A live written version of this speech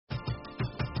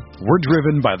We're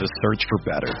driven by the search for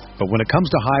better. But when it comes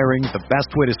to hiring, the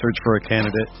best way to search for a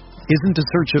candidate isn't to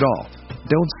search at all.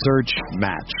 Don't search,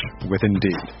 match with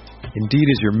Indeed. Indeed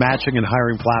is your matching and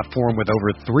hiring platform with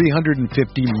over 350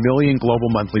 million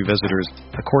global monthly visitors,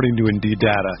 according to Indeed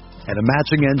data, and a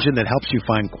matching engine that helps you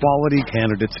find quality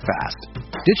candidates fast.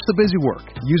 Ditch the busy work.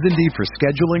 Use Indeed for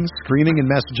scheduling, screening, and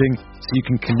messaging so you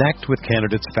can connect with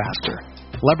candidates faster.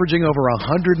 Leveraging over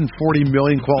 140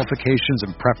 million qualifications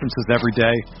and preferences every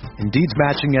day, Indeed's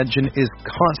matching engine is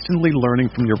constantly learning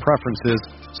from your preferences,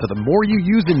 so the more you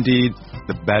use Indeed,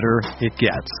 the better it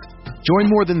gets.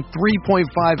 Join more than 3.5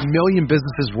 million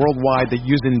businesses worldwide that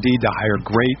use Indeed to hire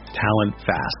great talent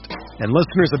fast. And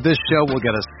listeners of this show will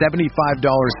get a $75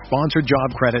 sponsored job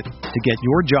credit to get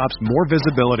your jobs more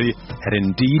visibility at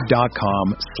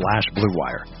Indeed.com/Blue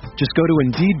Wire. Just go to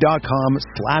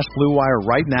Indeed.com/Blue Wire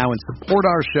right now and support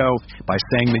our show by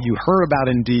saying that you heard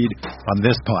about Indeed on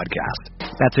this podcast.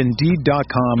 That's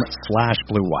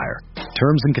Indeed.com/Blue Wire.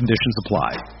 Terms and conditions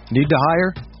apply. Need to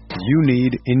hire? You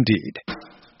need Indeed.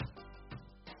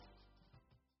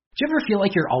 Do you ever feel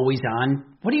like you're always on?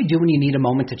 What do you do when you need a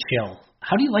moment to chill?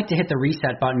 How do you like to hit the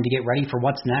reset button to get ready for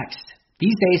what's next?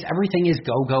 These days, everything is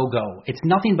go, go, go. It's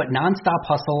nothing but nonstop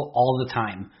hustle all the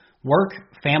time. Work,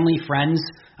 family, friends,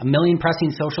 a million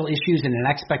pressing social issues, and an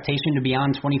expectation to be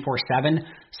on 24/7.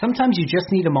 Sometimes you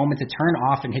just need a moment to turn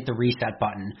off and hit the reset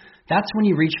button. That's when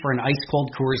you reach for an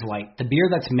ice-cold Coors Light, the beer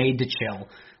that's made to chill.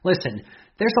 Listen,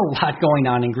 there's a lot going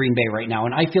on in Green Bay right now,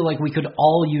 and I feel like we could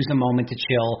all use a moment to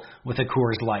chill with a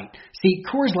Coors Light. See,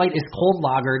 Coors Light is cold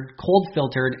lagered, cold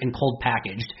filtered, and cold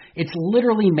packaged. It's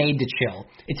literally made to chill.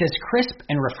 It's as crisp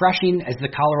and refreshing as the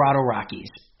Colorado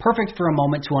Rockies. Perfect for a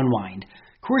moment to unwind.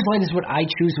 Coors Light is what I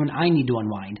choose when I need to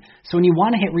unwind. So when you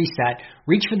want to hit reset,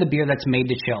 reach for the beer that's made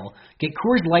to chill. Get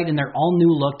Coors Light in their all-new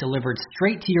look delivered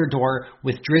straight to your door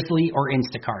with Drizzly or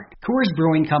Instacart. Coors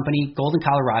Brewing Company, Golden,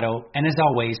 Colorado, and as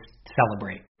always,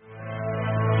 celebrate.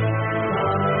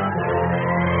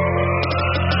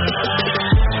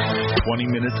 "20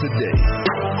 minutes a day,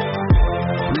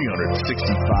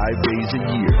 365 days a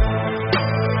year.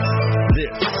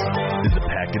 This is the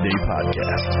Pack-A-Day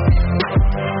Podcast.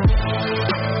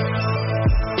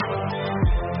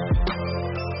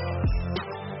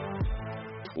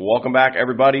 Welcome back,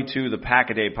 everybody, to the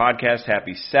Pack-A-Day Podcast.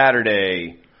 Happy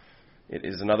Saturday. It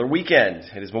is another weekend.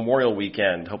 It is Memorial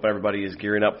Weekend. Hope everybody is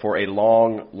gearing up for a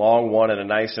long, long one and a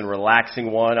nice and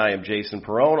relaxing one. I am Jason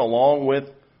Perrone, along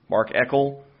with Mark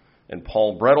Eckel and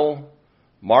Paul Brettel.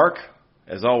 Mark,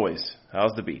 as always,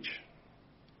 how's the beach?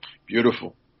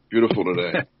 Beautiful. Beautiful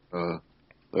today.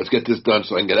 Let's get this done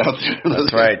so I can get out there.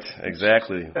 That's right.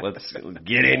 Exactly. Let's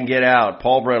get in, get out.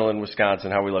 Paul Brettel in Wisconsin.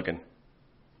 How are we looking?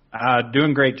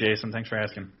 Doing great, Jason. Thanks for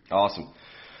asking. Awesome.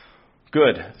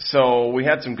 Good. So we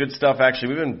had some good stuff.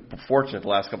 Actually, we've been fortunate the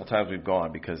last couple of times we've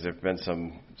gone because there have been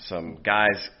some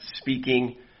guys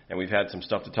speaking, and we've had some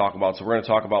stuff to talk about. So we're going to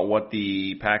talk about what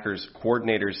the Packers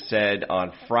coordinators said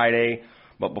on Friday.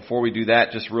 But before we do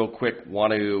that, just real quick,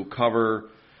 want to cover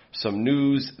some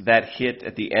news that hit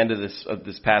at the end of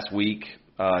this past week.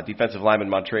 Defensive lineman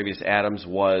Montravius Adams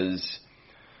was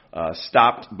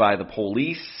stopped by the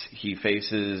police. He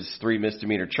faces 3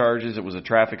 misdemeanor charges. It was a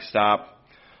traffic stop.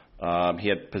 He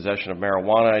had possession of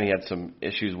marijuana, and he had some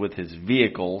issues with his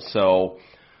vehicle. So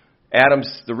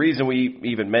Adams, the reason we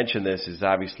even mention this is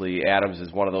obviously Adams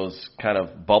is one of those kind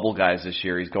of bubble guys this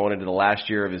year. He's going into the last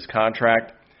year of his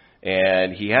contract,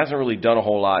 and he hasn't really done a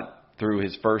whole lot through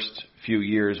his first few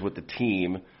years with the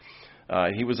team.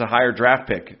 He was a higher draft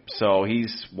pick, so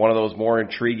he's one of those more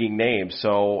intriguing names.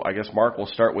 So I guess, Mark, we'll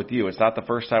start with you. It's not the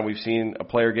first time we've seen a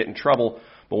player get in trouble,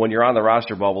 but when you're on the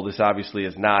roster bubble, this obviously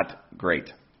is not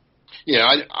great. Yeah,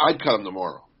 I'd cut him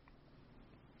tomorrow.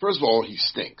 First of all, he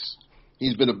stinks.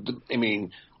 He's been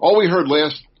all we heard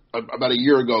about a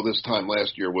year ago this time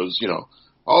last year was,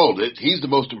 he's the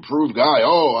most improved guy.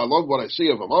 Oh, I love what I see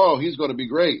of him. Oh, he's going to be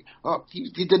great.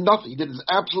 He did nothing. He did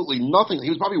absolutely nothing. He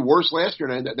was probably worse last year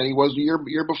than he was the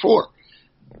year before.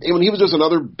 He was just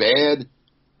another bad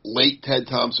late Ted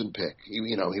Thompson pick.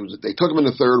 They took him in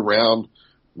the 3rd round.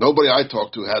 Nobody I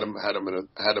talked to had him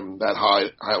that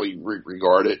highly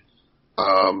regarded.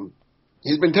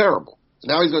 He's been terrible.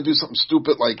 Now he's going to do something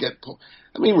stupid like listen,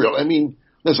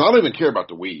 I don't even care about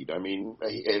the weed.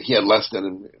 He had less than,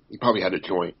 and he probably had a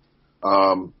joint.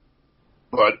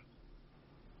 But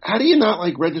how do you not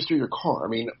register your car?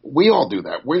 We all do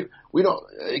that. We don't.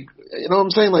 You know what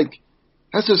I'm saying?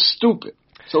 That's just stupid.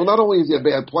 So not only is he a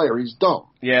bad player, he's dumb.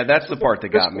 Yeah, that's the part that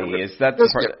got me. Is that the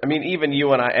part? Even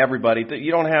you and I, everybody,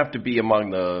 you don't have to be among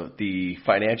the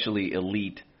financially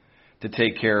elite to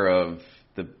take care of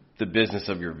the business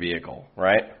of your vehicle,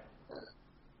 right?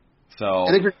 So,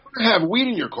 and if you're going to have weed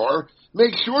in your car,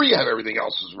 make sure you have everything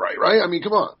else is right? I mean,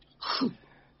 come on.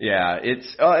 yeah,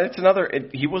 it's another.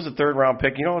 He was a third-round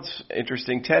pick. You know what's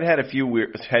interesting? Ted had a few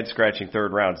weird, head-scratching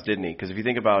third rounds, didn't he? Because if you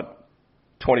think about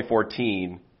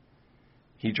 2014,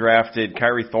 he drafted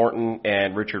Kyrie Thornton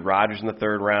and Richard Rodgers in the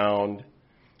third round.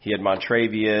 He had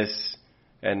Montravius.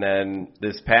 And then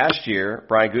this past year,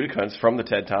 Brian Gutekunst from the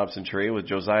Ted Thompson tree with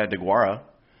Josiah DeGuara.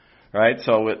 Right?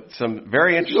 So with some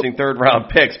very interesting third-round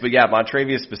picks. But, yeah,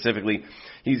 Montravius specifically,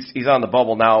 he's on the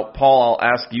bubble. Now, Paul, I'll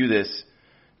ask you this.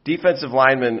 Defensive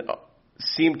linemen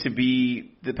seem to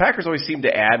be – the Packers always seem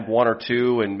to add one or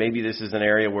two, and maybe this is an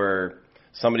area where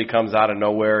somebody comes out of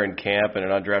nowhere in camp and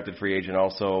an undrafted free agent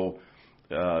also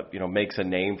makes a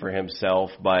name for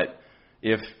himself. But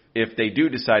if they do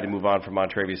decide to move on from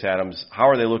Montravius Adams, how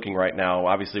are they looking right now?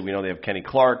 Obviously, we know they have Kenny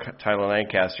Clark, Tyler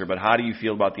Lancaster, but how do you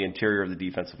feel about the interior of the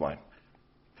defensive line?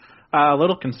 A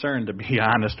little concerned, to be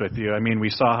honest with you. I mean, we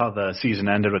saw how the season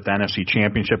ended with the NFC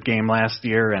Championship game last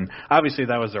year, and obviously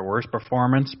that was their worst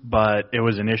performance, but it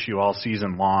was an issue all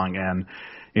season long. And,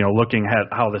 looking at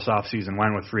how this offseason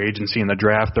went with free agency and the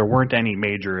draft, there weren't any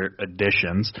major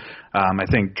additions. I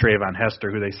think Trayvon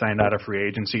Hester, who they signed out of free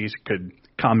agencies, could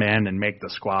come in and make the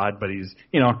squad, but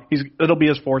it'll be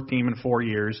his fourth team in 4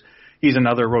 years. He's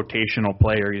another rotational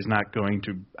player. He's not going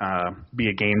to be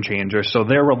a game changer. So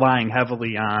they're relying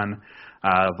heavily on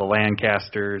the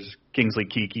Lancasters, Kingsley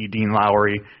Keke, Dean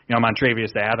Lowry,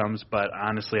 Montravius Adams. But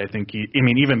honestly, I think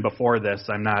even before this,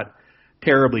 I'm not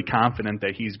terribly confident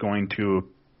that he's going to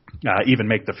even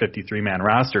make the 53-man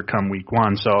roster come week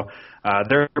one. So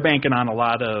they're banking on a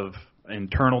lot of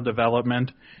internal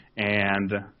development.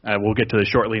 And we'll get to this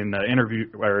shortly in the interview,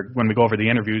 or when we go over the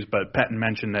interviews. But Pettine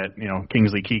mentioned that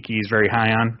Kingsley Keke is very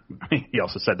high on. He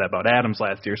also said that about Adams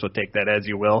last year, so take that as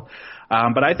you will.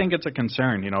 But I think it's a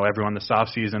concern. Everyone this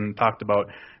offseason talked about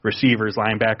receivers,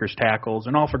 linebackers, tackles,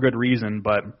 and all for good reason.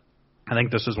 But I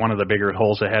think this is one of the bigger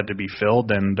holes that had to be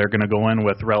filled, and they're going to go in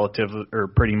with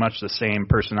pretty much the same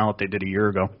personnel that they did a year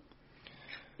ago.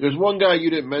 There's one guy you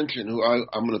didn't mention who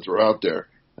I'm going to throw out there,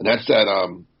 and that's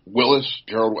that Willis,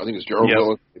 Gerald. I think it's Gerald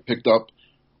Willis. They picked up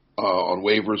on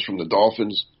waivers from the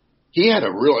Dolphins. He had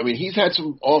he's had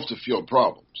some off the field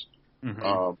problems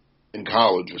in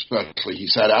college, especially. He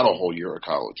sat out a whole year of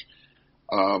college.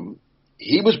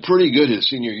 He was pretty good his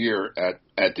senior year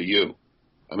at the U.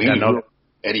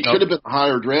 And he should have been a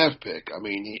higher draft pick. I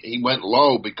mean, he went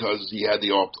low because he had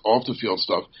the off the field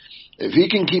stuff. If he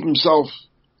can keep himself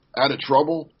out of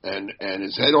trouble and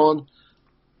his head on,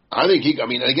 I think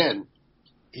again.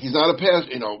 He's not a pass.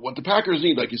 What the Packers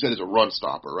need, like you said, is a run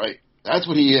stopper, right? That's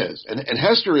what he is. And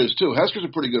Hester is, too. Hester's a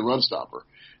pretty good run stopper.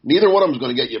 Neither one of them is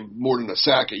going to get you more than a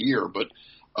sack a year, but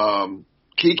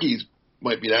Keke's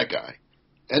might be that guy.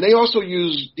 And they also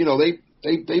use,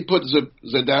 they put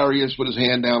Zadarius with his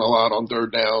hand down a lot on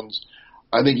third downs.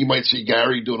 I think you might see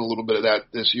Gary doing a little bit of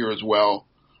that this year as well.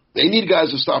 They need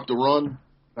guys to stop the run.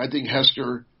 I think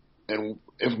Hester and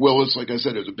if Willis, like I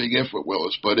said, there's a big if with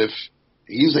Willis, but if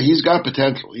he's got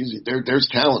potential. There's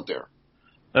talent there.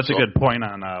 That's a good point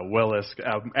on Willis.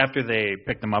 After they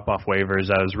picked him up off waivers,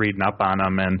 I was reading up on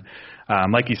him, and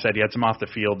like you said, he had some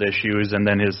off-the-field issues, and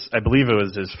then I believe it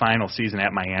was his final season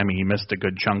at Miami, he missed a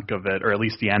good chunk of it, or at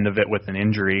least the end of it with an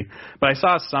injury. But I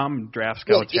saw some draft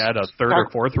scouts had a third or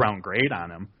fourth round grade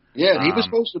on him. Yeah, and he was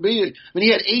supposed to be.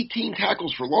 He had 18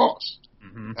 tackles for loss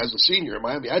as a senior at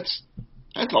Miami. That's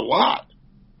a lot.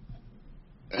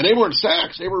 And they weren't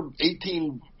sacks. They were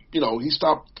 18, he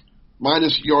stopped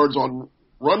minus yards on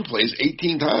run plays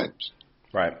 18 times.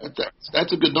 Right.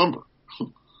 That's a good number.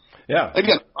 Yeah.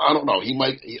 Again, I don't know. He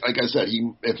might, like I said,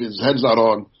 if his head's not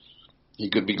on, he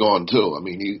could be gone too. I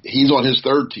mean, he's on his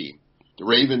third team. The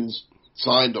Ravens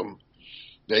signed him.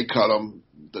 They cut him.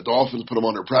 The Dolphins put him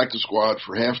on their practice squad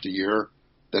for half the year.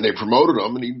 Then they promoted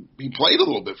him, and he played a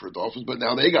little bit for the Dolphins, but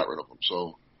now they got rid of him.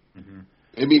 So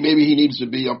maybe he needs to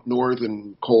be up north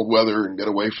in cold weather and get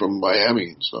away from Miami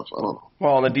and stuff. I don't know.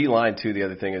 Well, on the D-line, too, the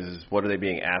other thing is what are they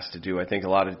being asked to do? I think a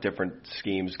lot of different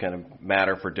schemes kind of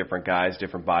matter for different guys,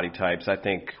 different body types. I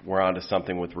think we're on to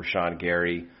something with Rashawn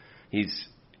Gary. He's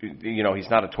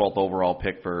not a 12th overall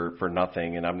pick for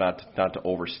nothing, and I'm not to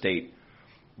overstate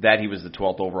that he was the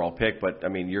 12th overall pick, but, I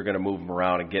mean, you're going to move him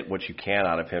around and get what you can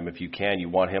out of him. If you can, you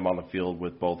want him on the field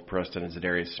with both Preston and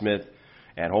Zadarius Smith,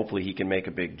 and hopefully he can make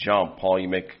a big jump. Paul,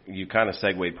 you kind of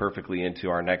segued perfectly into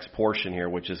our next portion here,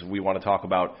 which is we want to talk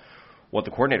about what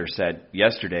the coordinator said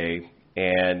yesterday,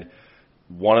 and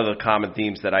one of the common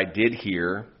themes that I did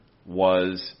hear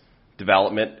was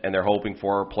development, and they're hoping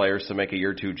for players to make a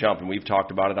year or two jump, and we've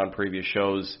talked about it on previous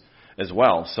shows as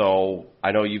well. So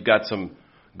I know you've got some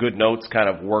good notes kind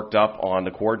of worked up on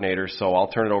the coordinators. So I'll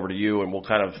turn it over to you, and we'll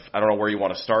kind of, I don't know where you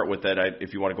want to start with it,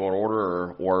 if you want to go in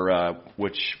order, or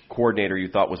which coordinator you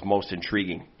thought was most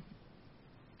intriguing.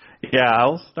 Yeah,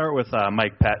 I'll start with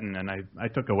Mike Pettine, and I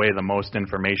took away the most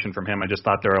information from him. I just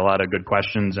thought there were a lot of good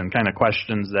questions and kind of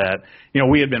questions that,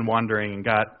 we had been wondering and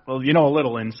got, a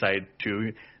little insight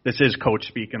to. This is coach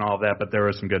speak and all that, but there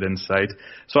was some good insight.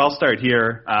 So I'll start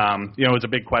here. It was a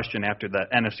big question after the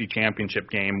NFC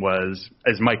Championship game was,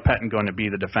 is Mike Pettine going to be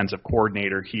the defensive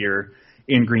coordinator here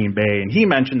in Green Bay? And he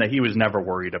mentioned that he was never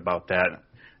worried about that.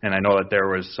 And I know that there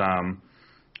was some,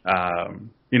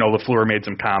 LaFleur made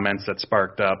some comments that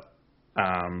sparked up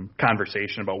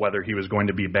conversation about whether he was going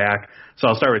to be back. So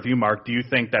I'll start with you, Mark. Do you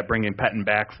think that bringing Pettine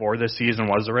back for this season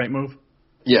was the right move?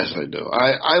 Yes, I do.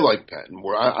 I like Pettine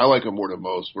more. I like him more than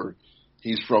most. Where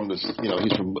he's from this,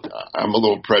 he's from. I'm a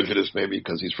little prejudiced maybe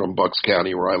because he's from Bucks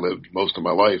County, where I lived most of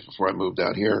my life before I moved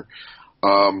out here.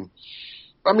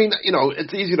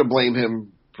 It's easy to blame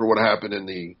him for what happened in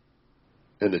the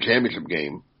championship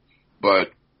game,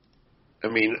 but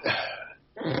And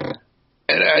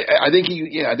I think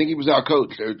he was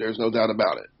outcoached. There's no doubt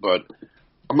about it. But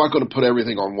I'm not going to put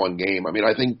everything on one game. I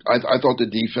thought the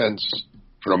defense,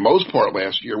 for the most part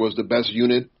last year, was the best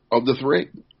unit of the three.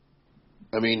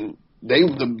 They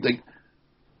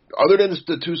other than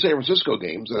the two San Francisco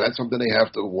games, and that's something they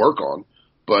have to work on.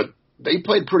 But they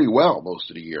played pretty well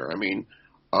most of the year. You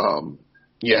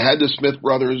had the Smith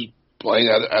brothers playing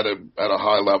at a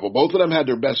high level. Both of them had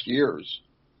their best years.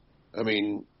 I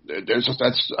think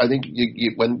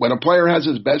when a player has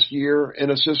his best year in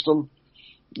a system,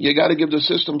 you got to give the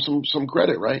system some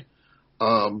credit, right?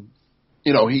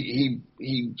 He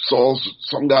saw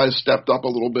some guys stepped up a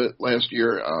little bit last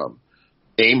year.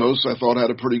 Amos, I thought, had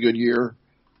a pretty good year.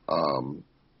 I'm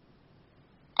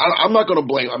not going to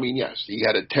blame. Yes, he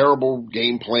had a terrible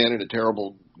game plan and a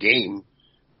terrible game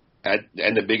and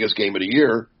the biggest game of the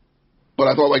year. But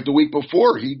I thought, like the week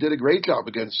before, he did a great job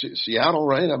against Seattle,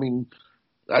 right?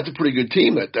 That's a pretty good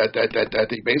team that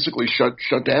they basically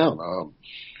shut down.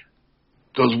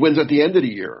 Those wins at the end of the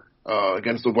year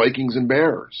against the Vikings and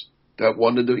Bears that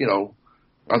won I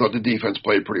thought the defense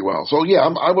played pretty well. So yeah,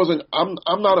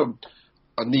 I'm not a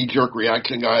knee jerk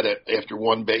reaction guy that after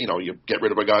one you get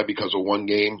rid of a guy because of one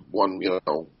game,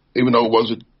 even though it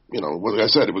wasn't like I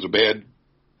said, it was a bad.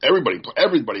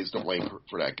 Everybody's to blame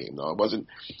for that game. No, it wasn't.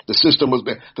 The system was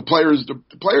bad. The players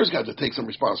got to take some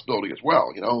responsibility as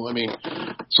well.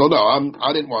 So no,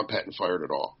 I didn't want Pettine fired at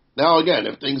all. Now again,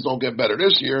 if things don't get better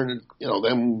this year,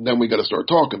 then we got to start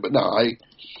talking. But no, I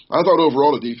thought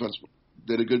overall the defense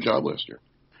did a good job last year.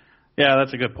 Yeah,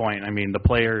 that's a good point. The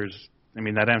players.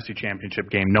 That NFC Championship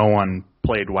game, no one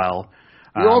played well.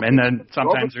 And then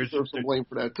sometimes there's some blame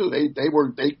for that too. They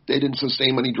didn't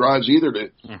sustain many drives either to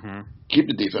keep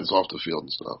the defense off the field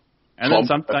and stuff. And then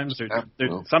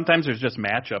sometimes there's just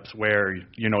matchups where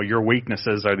your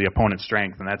weaknesses are the opponent's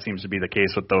strength, and that seems to be the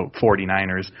case with the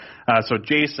 49ers. So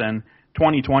Jason,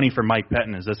 2020 for Mike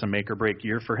Pettine, is this a make or break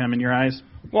year for him in your eyes?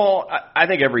 Well, I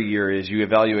think every year is you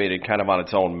evaluate it kind of on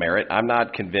its own merit. I'm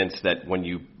not convinced that when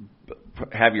you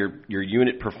have your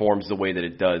unit performs the way that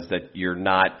it does, that you're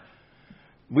not.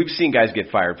 We've seen guys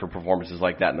get fired for performances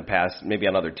like that in the past, maybe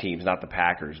on other teams, not the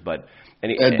Packers, but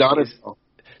that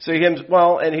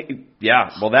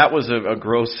was a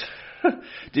gross.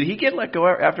 Did he get let go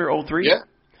after 2003? Yeah.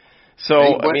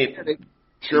 So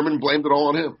Sherman blamed it all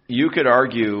on him. You could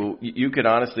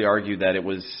honestly argue that it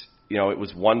was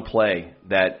one play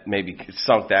that maybe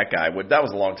sunk that guy. That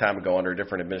was a long time ago under a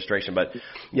different administration, but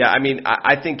yeah,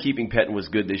 I think keeping Pettine was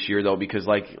good this year though, because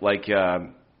like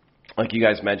you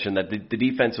guys mentioned, that the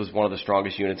defense was one of the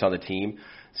strongest units on the team.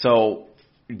 So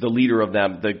the leader of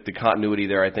them, the continuity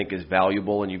there, I think, is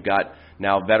valuable. And you've got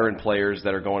now veteran players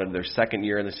that are going into their second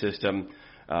year in the system,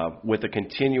 with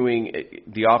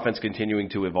the offense continuing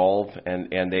to evolve,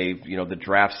 and the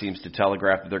draft seems to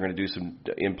telegraph that they're going to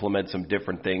implement some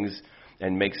different things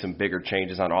and make some bigger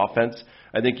changes on offense.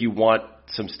 I think you want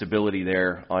some stability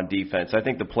there on defense. I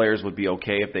think the players would be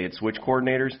okay if they had switched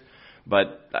coordinators.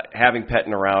 But having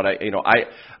Pettine around, I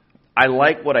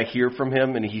like what I hear from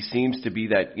him, and he seems to be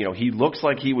that, he looks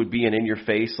like he would be an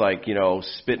in-your-face,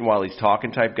 spitting while he's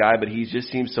talking type guy, but he just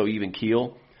seems so even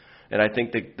keel. And I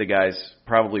think the guys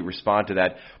probably respond to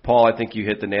that. Paul, I think you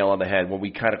hit the nail on the head. When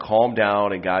we kind of calmed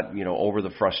down and got, over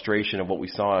the frustration of what we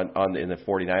saw in the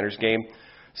 49ers game,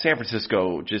 San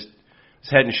Francisco just is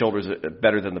head and shoulders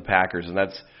better than the Packers, and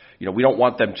that's, we don't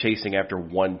want them chasing after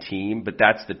one team, but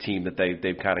that's the team that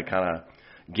they've kind of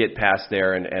get past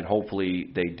there, and hopefully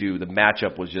they do. The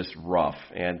matchup was just rough,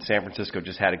 and San Francisco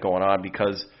just had it going on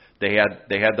because they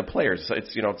had the players. So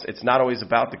it's not always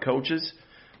about the coaches.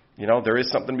 There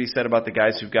is something to be said about the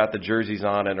guys who've got the jerseys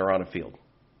on and are on a field.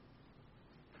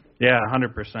 Yeah,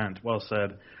 100%. Well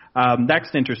said.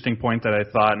 Next interesting point that I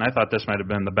thought this might have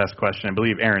been the best question. I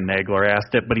believe Aaron Nagler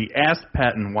asked it, but he asked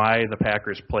Pettine why the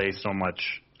Packers play so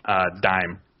much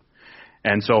dime.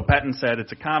 And so Pettine said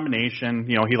it's a combination.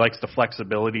 He likes the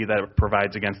flexibility that it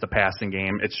provides against the passing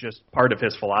game. It's just part of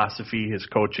his philosophy, his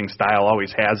coaching style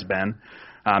always has been.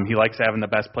 He likes having the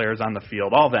best players on the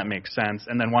field. All that makes sense.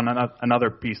 And then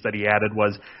another piece that he added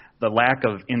was the lack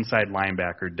of inside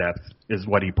linebacker depth is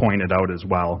what he pointed out as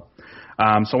well.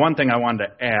 So one thing I wanted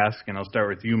to ask, and I'll start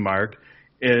with you, Mark,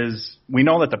 is we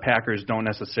know that the Packers don't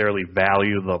necessarily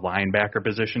value the linebacker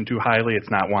position too highly. It's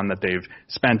not one that they've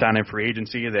spent on in free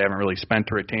agency. They haven't really spent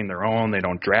to retain their own. They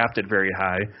don't draft it very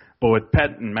high. But with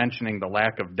Pettine mentioning the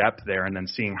lack of depth there and then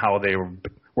seeing how they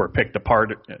were picked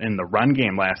apart in the run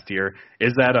game last year,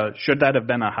 should that have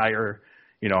been a higher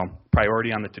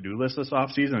priority on the to-do list this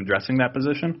offseason, addressing that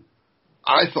position?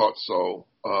 I thought so.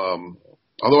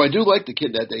 Although I do like the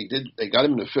kid that they got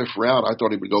him in the 5th round. I thought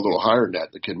he would go a little higher than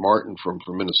that, the kid Martin from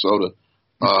Minnesota.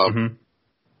 The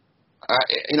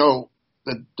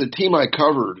team I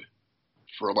covered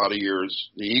for a lot of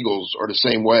years, the Eagles, are the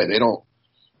same way. They don't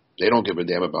give a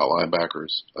damn about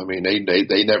linebackers. I mean, they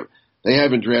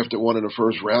haven't drafted one in the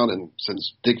 1st round, and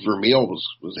since Dick Vermeil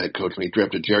was head coach when he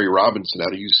drafted Jerry Robinson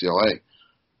out of UCLA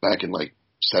back in like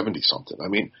 70 something. I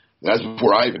mean, that's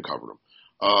before I even covered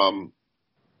them.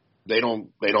 They don't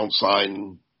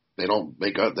sign. They got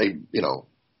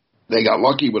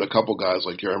lucky with a couple guys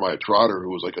like Jeremiah Trotter, who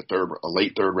was like a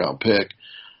late 3rd round pick.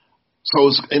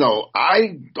 So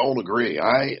I don't agree.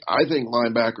 I think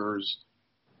linebackers,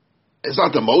 it's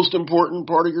not the most important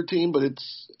part of your team, but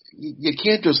you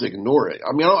can't just ignore it.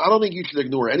 I mean, I don't think you should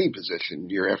ignore any position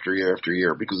year after year after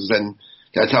year, because then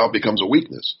that's how it becomes a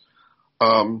weakness.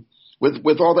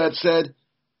 With all that said,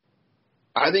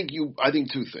 I think 2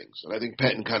 things, and I think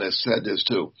Pettine kind of said this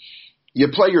too. You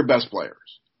play your best players.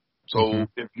 So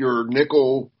if your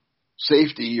nickel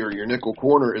safety or your nickel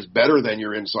corner is better than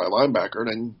your inside linebacker,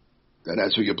 then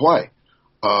that's who you play.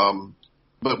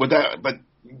 But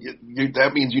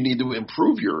that means you need to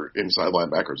improve your inside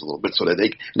linebackers a little bit so that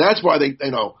and that's why I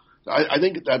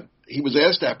think that he was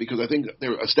asked that because I think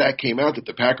a stat came out that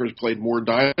the Packers played more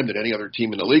dime than any other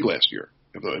team in the league last year,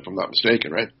 if I'm not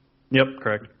mistaken, right? Yep,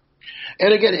 correct.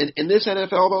 And again, in this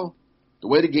NFL, though, the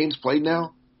way the game's played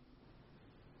now,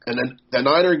 and then the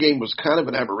Niner game was kind of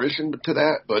an aberration to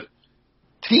that, but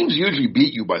teams usually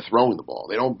beat you by throwing the ball.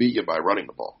 They don't beat you by running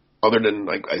the ball, other than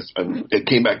it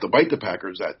came back to bite the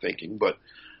Packers, that thinking. But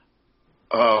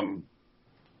I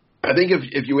think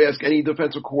if you ask any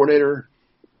defensive coordinator,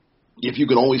 if you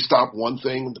could only stop one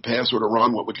thing, the pass or the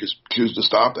run, what would you choose to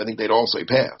stop? I think they'd all say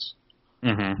pass.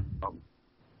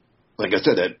 Like I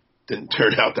said, that didn't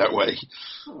turn out that way.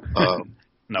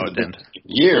 No, it didn't.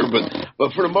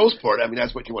 But for the most part, I mean,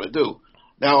 that's what you want to do.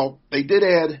 Now, they did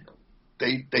add,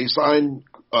 they signed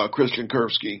Christian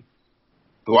Kirksey,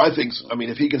 who I think, I mean,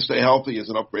 if he can stay healthy, is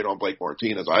an upgrade on Blake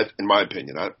Martinez, in my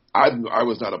opinion. I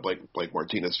was not a Blake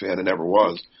Martinez fan and never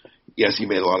was. Yes, he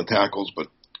made a lot of tackles, but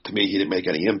to me, he didn't make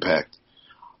any impact.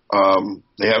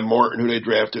 They have Morton, who they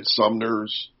drafted,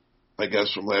 Sumner's, I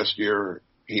guess, from last year.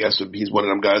 He's one of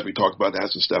them guys we talked about that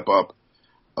has to step up.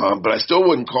 But I still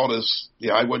wouldn't call this,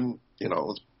 I wouldn't,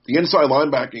 the inside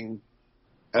linebacking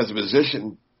as a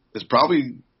position is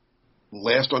probably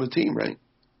last on the team, right?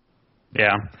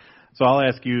 Yeah. So I'll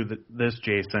ask you this,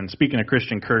 Jason. Speaking of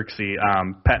Christian Kirksey,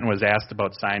 Pettine was asked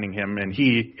about signing him, and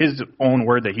his own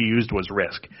word that he used was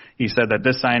risk. He said that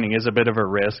this signing is a bit of a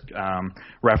risk,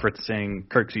 referencing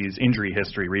Kirksey's injury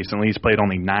history recently. He's played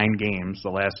only 9 games the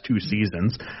last 2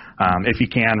 seasons. If he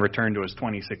can return to his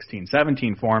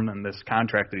 2016-17 form, then this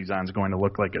contract that he's on is going to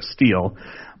look like a steal.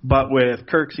 But with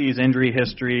Kirksey's injury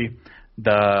history,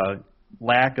 the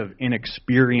lack of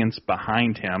inexperience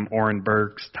behind him, Oren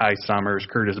Burks, Ty Summers,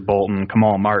 Curtis Bolton,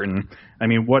 Kamal Martin. I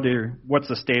mean, what's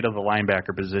the state of the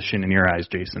linebacker position in your eyes,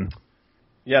 Jason?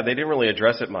 Yeah, they didn't really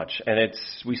address it much, and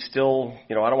we still,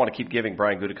 I don't want to keep giving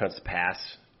Brian Gutekunst a pass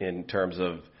in terms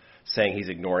of saying he's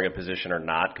ignoring a position or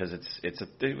not, because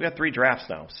we got 3 drafts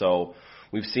now, so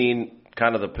we've seen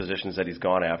kind of the positions that he's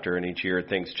gone after, and each year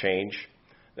things change,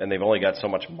 and they've only got so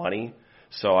much money.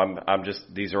 So I'm just,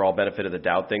 these are all benefit of the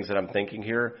doubt things that I'm thinking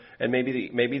here. And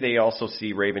maybe they also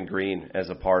see Raven Green as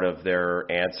a part of their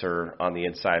answer on the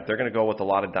inside. If they're going to go with a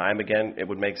lot of dime again, it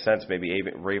would make sense. Maybe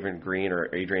Raven Green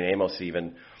or Adrian Amos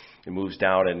even moves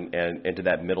down and into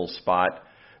that middle spot.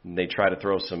 And they try to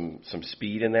throw some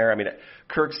speed in there. I mean,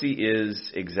 Kirksey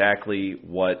is exactly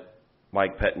what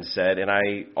Mike Pettine said, and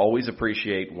I always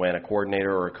appreciate when a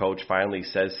coordinator or a coach finally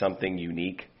says something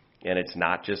unique, and it's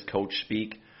not just coach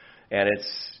speak. And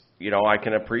it's, I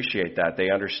can appreciate that. They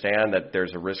understand that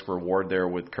there's a risk-reward there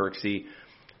with Kirksey.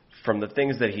 From the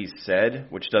things that he said,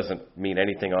 which doesn't mean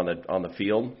anything on the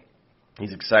field,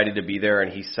 he's excited to be there,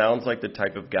 and he sounds like the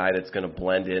type of guy that's going to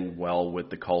blend in well with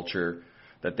the culture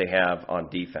that they have on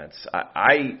defense.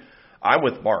 I'm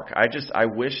with Mark. I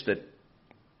wish that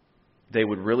they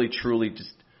would really, truly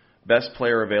just best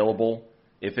player available.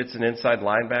 If it's an inside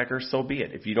linebacker, so be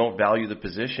it. If you don't value the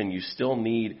position, you still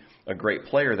need a great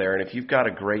player there. And if you've got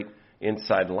a great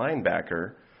inside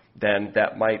linebacker, then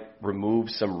that might remove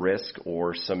some risk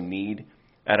or some need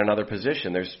at another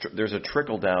position. There's a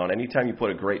trickle down. Anytime you put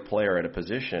a great player at a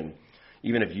position,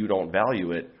 even if you don't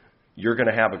value it, you're going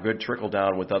to have a good trickle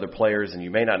down with other players, and you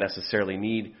may not necessarily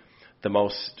need the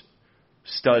most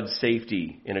stud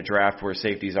safety in a draft where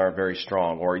safeties aren't very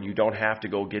strong, or you don't have to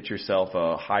go get yourself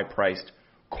a high-priced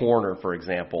corner, for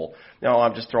example. Now,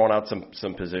 I'm just throwing out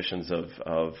some positions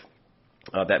of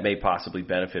that may possibly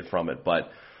benefit from it, but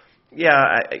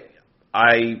yeah,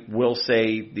 I will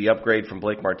say the upgrade from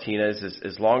Blake Martinez is,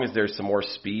 as long as there's some more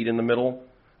speed in the middle,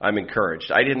 I'm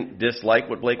encouraged. I didn't dislike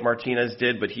what Blake Martinez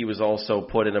did, but he was also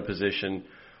put in a position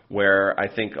where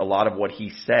I think a lot of what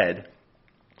he said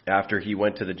after he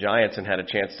went to the Giants and had a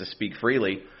chance to speak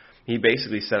freely, he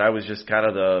basically said, I was just kind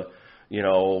of the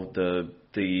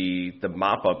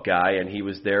mop-up guy, and he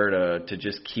was there to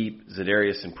just keep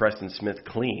Za'Darius and Preston Smith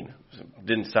clean.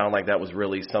 Didn't sound like that was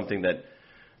really something that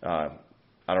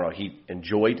I don't know, he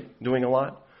enjoyed doing a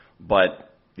lot, but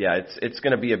yeah, it's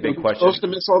going to be a big question. Supposed to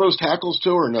miss all those tackles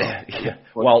too, or no? Yeah.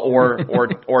 Well,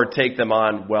 or take them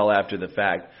on well after the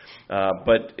fact.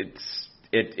 But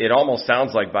it almost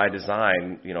sounds like by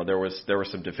design, there were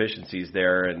some deficiencies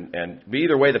there, and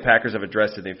either way, the Packers have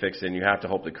addressed it, they fixed it, and you have to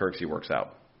hope that Kirksey works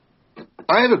out.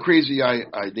 I have a crazy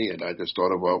idea, and I just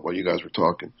thought about while you guys were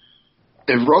talking.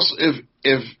 If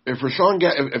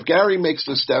Gary makes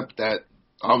the step that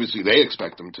obviously they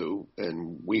expect him to,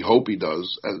 and we hope he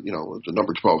does, as the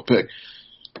number 12 pick.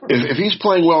 If he's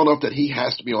playing well enough that he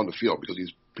has to be on the field because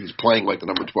he's playing like the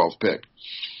number 12 pick,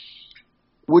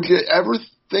 would you ever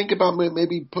think about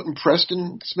maybe putting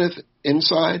Preston Smith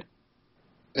inside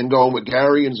and going with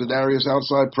Gary and Za'Darius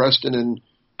outside, Preston and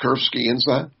Kirksey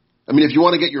inside? I mean, if you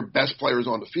want to get your best players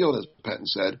on the field, as Pettine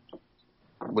said,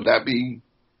 would that be?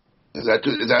 Is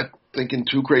that thinking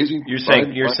too crazy? You're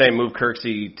saying move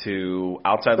Kirksey to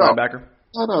outside linebacker?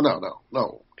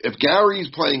 No. If Gary's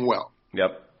playing well,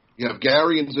 yep. You have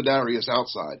Gary and Za'Darius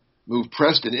outside. Move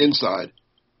Preston inside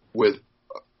with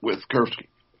Kirksey.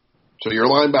 So your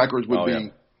linebackers would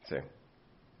be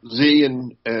Z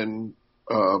and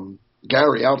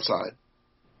Gary outside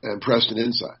and Preston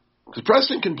inside. Because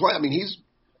Preston can play. I mean, he's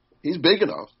big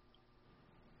enough,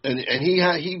 and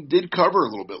he did cover a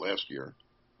little bit last year.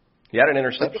 He had an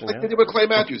interception. Like they did with Clay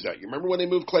Matthews. You remember when they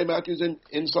moved Clay Matthews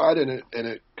inside and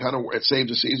it kind of saved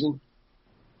the season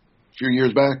a few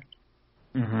years back?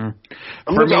 Mm-hmm.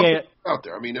 For me, out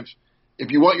there. I mean,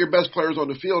 if you want your best players on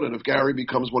the field, and if Gary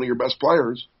becomes one of your best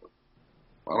players,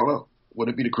 I don't know. Would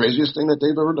it be the craziest thing that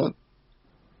they've ever done?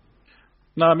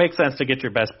 No, it makes sense to get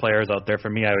your best players out there. For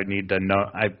me, I would need to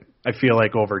know. I feel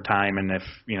like over time, and if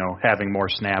having more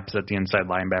snaps at the inside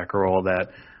linebacker role, that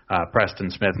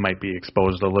Preston Smith might be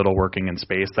exposed a little working in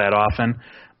space that often.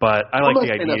 But I like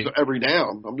the idea. That's every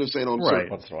down. I'm just saying on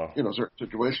certain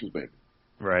situations, maybe.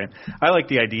 Right. I like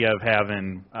the idea of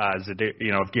having,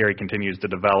 if Gary continues to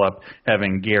develop,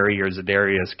 having Gary or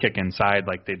Za'Darius kick inside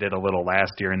like they did a little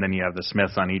last year, and then you have the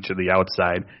Smiths on each of the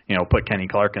outside. Put Kenny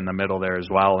Clark in the middle there as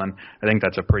well, and I think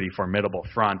that's a pretty formidable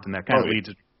front, and that kind of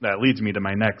leads me to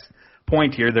my next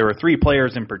point here. There were three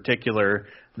players in particular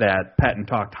that Pettine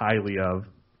talked highly of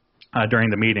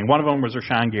during the meeting. One of them was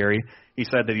Rashawn Gary. He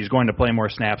said that he's going to play more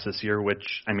snaps this year,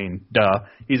 which, I mean, duh.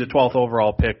 He's a 12th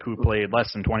overall pick who played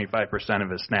less than 25% of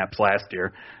his snaps last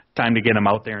year. Time to get him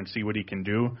out there and see what he can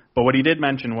do. But what he did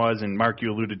mention was, and Mark,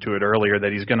 you alluded to it earlier,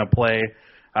 that he's going to play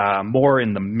more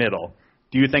in the middle.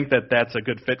 Do you think that that's a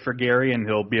good fit for Gary, and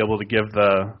he'll be able to give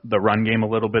the run game a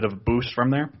little bit of a boost from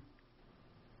there?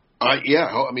 Yeah.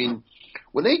 I mean,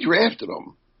 when they drafted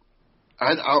him,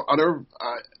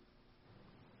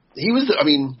 he was,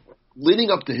 leading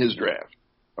up to his draft,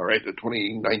 all right, the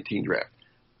 2019 draft,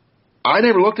 I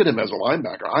never looked at him as a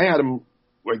linebacker. I had him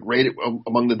rated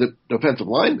among the defensive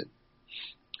linemen.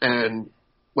 And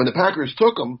when the Packers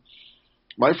took him,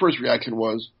 my first reaction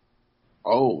was,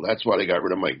 oh, that's why they got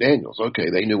rid of Mike Daniels. Okay,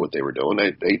 they knew what they were doing.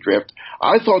 I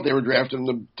thought they were drafting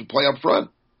him to play up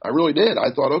front. I really did.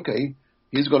 I thought, okay,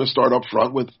 he's going to start up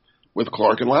front with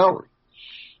Clark and Lowry.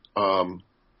 And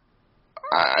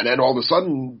then all of a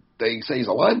sudden they say he's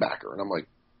a linebacker, and I'm like,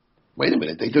 wait a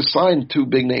minute, they just signed two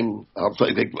big name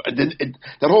outside.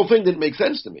 That whole thing didn't make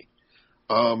sense to me.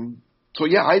 So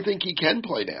yeah, I think he can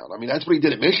play down. I mean, that's what he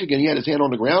did at Michigan. He had his hand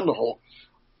on the ground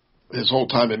his whole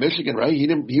time in Michigan, right?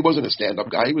 He wasn't a stand-up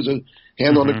guy. He was a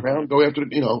hand on the ground, go after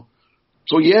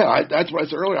So yeah, that's what I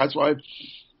said earlier. That's why,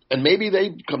 and maybe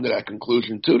they come to that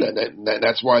conclusion too.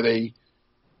 That's why they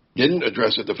didn't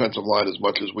address the defensive line as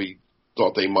much as we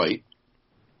thought they might,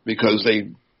 because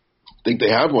they think they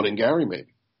have one in Gary.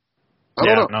 Maybe I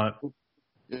don't know. No,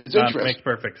 it's interesting. It makes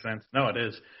perfect sense. No, it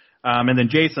is. And then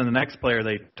Jason, the next player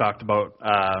they talked about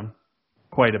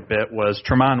quite a bit was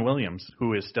Tramon Williams,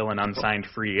 who is still an unsigned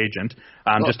free agent.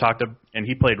 And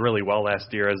he played really well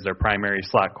last year as their primary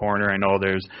slot corner. I know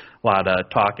there's a lot of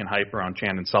talk and hype around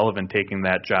Chandon Sullivan taking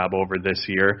that job over this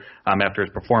year after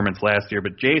his performance last year.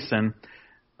 But Jason,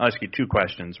 I'll ask you two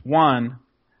questions. One,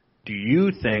 do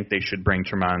you think they should bring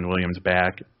Tramon Williams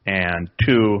back? And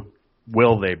two,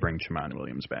 will they bring Tramon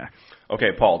Williams back?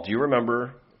 Okay, Paul, do you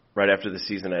remember right after the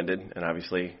season ended, and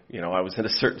obviously, I was in a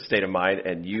certain state of mind,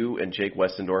 and you and Jake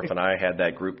Westendorf and I had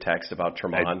that group text about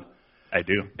Tramon. I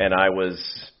do. And I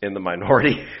was in the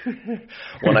minority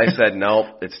when I said,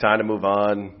 no, it's time to move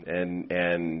on,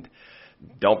 and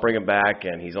don't bring him back,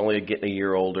 and he's only getting a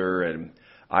year older. And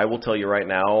I will tell you right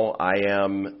now, I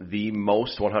am the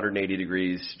most 180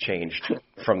 degrees changed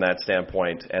from that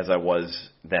standpoint as I was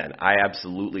then. I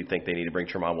absolutely think they need to bring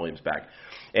Tramon Williams back.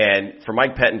 And for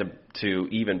Mike Pettine to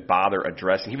even bother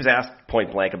addressing, he was asked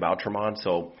point blank about Tramon,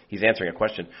 so he's answering a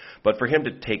question. But for him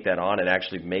to take that on and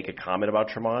actually make a comment about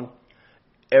Tramon,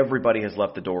 everybody has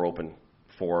left the door open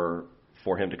for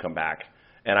him to come back.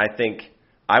 And I think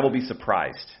I will be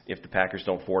surprised if the Packers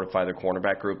don't fortify their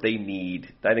cornerback group. I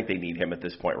think they need him at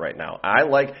this point right now.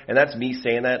 And that's me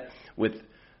saying that with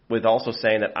also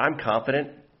saying that I'm confident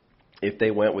if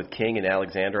they went with King and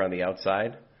Alexander on the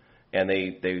outside, and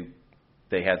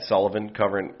they had Sullivan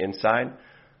covering inside.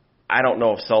 I don't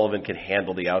know if Sullivan can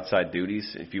handle the outside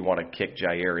duties. If you want to kick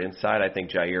Jair inside, I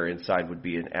think Jair inside would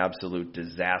be an absolute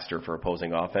disaster for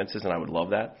opposing offenses, and I would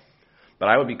love that. But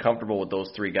I would be comfortable with those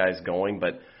three guys going.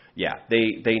 But yeah,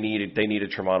 they needed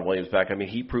Tramon Williams back. I mean,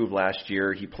 he proved last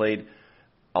year he played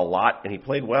a lot and he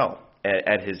played well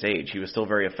at his age. He was still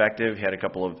very effective. He had a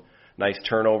couple of nice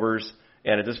turnovers.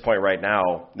 And at this point right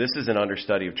now, this is an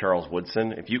understudy of Charles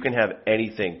Woodson. If you can have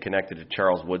anything connected to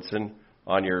Charles Woodson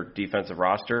on your defensive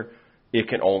roster, it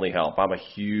can only help. I'm a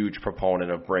huge proponent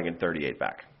of bringing 38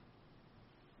 back.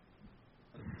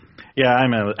 Yeah,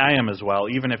 I am as well.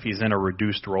 Even if he's in a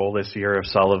reduced role this year, if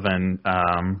Sullivan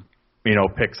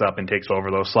picks up and takes over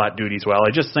those slot duties well,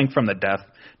 I just think from the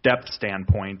depth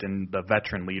standpoint and the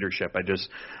veteran leadership,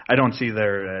 I don't see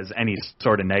there as any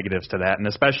sort of negatives to that. And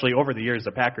especially over the years,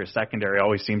 the Packers secondary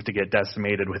always seems to get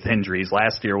decimated with injuries.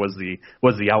 Last year was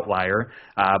the outlier,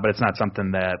 but it's not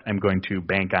something that I'm going to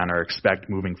bank on or expect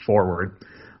moving forward.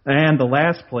 And the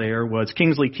last player was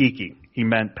Kingsley Keke.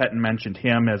 Pettine mentioned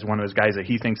him as one of his guys that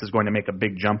he thinks is going to make a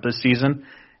big jump this season.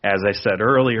 As I said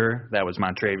earlier, that was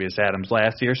Montravius Adams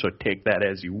last year, so take that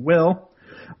as you will.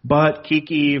 But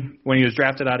Keke, when he was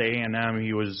drafted out of A&M,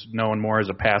 he was known more as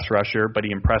a pass rusher, but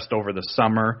he impressed over the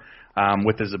summer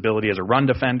with his ability as a run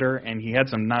defender, and he had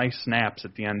some nice snaps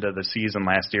at the end of the season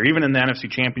last year. Even in the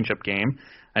NFC Championship game,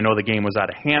 I know the game was out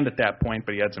of hand at that point,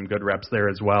 but he had some good reps there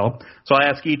as well. So I'll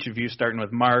ask each of you, starting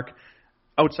with Mark,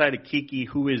 outside of Keke,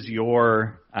 who is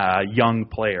your young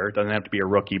player? Doesn't have to be a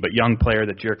rookie, but young player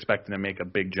that you're expecting to make a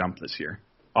big jump this year,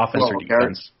 offense or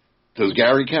defense? Does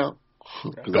Gary count?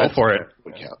 Go for it.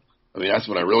 Count. I mean, that's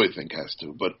what I really think has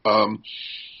to. But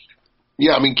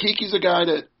yeah, I mean, Keke's a guy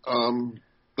that,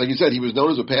 like you said, he was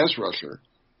known as a pass rusher,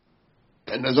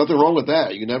 and there's nothing wrong with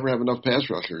that. You never have enough pass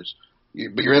rushers.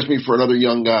 But you're asking me for another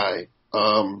young guy.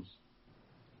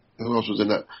 Who else was in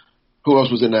that? Who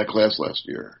else was in that class last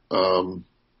year?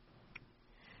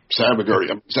 Savage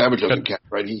already. Savage doesn't count,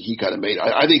 right? He kind of made.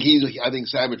 I think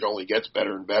Savage only gets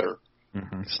better and better.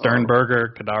 Mm-hmm.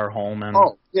 Sternberger, Kadar Holman.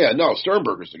 Oh yeah, no,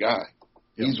 Sternberger's the guy.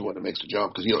 He's the one that makes the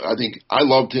jump because I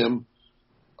loved him.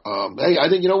 Hey, I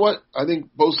think you know what? I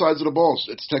think both sides of the ball.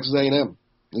 It's Texas A&M.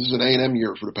 This is an A&M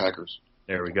year for the Packers.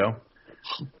 There we go.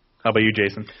 How about you,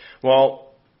 Jason?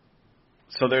 Well,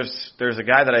 so there's a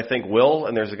guy that I think will,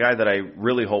 and there's a guy that I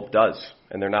really hope does,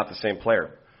 and they're not the same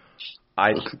player.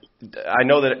 I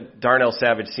know that Darnell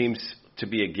Savage seems to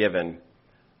be a given.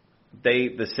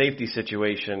 The safety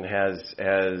situation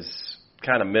has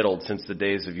kind of middled since the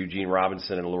days of Eugene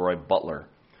Robinson and Leroy Butler,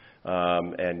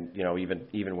 and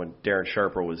even when Darren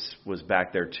Sharper was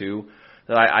back there too.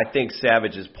 that I think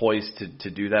Savage is poised to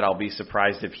do that. I'll be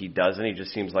surprised if he doesn't. He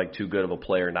just seems like too good of a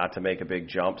player not to make a big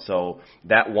jump. So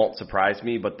that won't surprise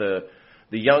me. But the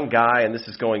young guy, and this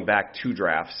is going back 2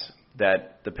 drafts,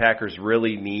 that the Packers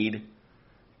really need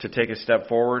to take a step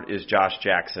forward is Josh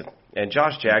Jackson. And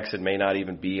Josh Jackson may not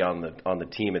even be on the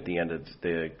team at the end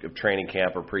of training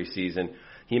camp or preseason.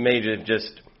 He may have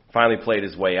just finally played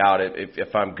his way out.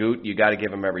 If I'm Goot, you got to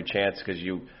give him every chance because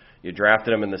you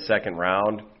drafted him in the 2nd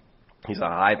round. He's a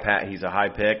high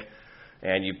pick,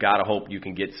 and you've got to hope you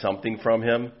can get something from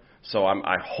him. So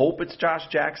I hope it's Josh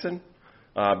Jackson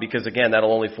because again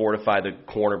that'll only fortify the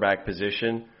cornerback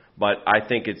position. But I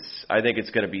think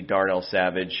it's going to be Darnell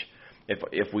Savage.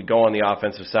 If we go on the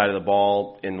offensive side of the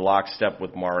ball in lockstep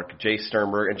with Mark, Jay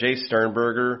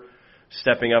Sternberger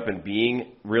stepping up and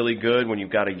being really good when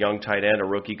you've got a young tight end, a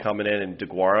rookie coming in, and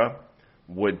DeGuara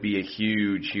would be a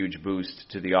huge boost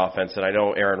to the offense. And I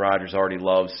know Aaron Rodgers already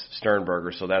loves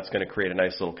Sternberger, so that's going to create a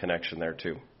nice little connection there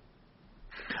too.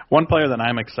 One player that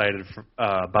I'm excited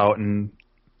about, and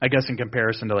I guess in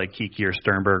comparison to like Kiki or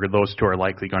Sternberger, those 2 are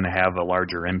likely going to have a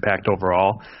larger impact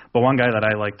overall. But one guy that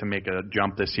I like to make a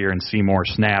jump this year and see more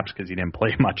snaps because he didn't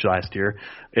play much last year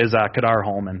is Kadar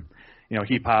Hollman. You know,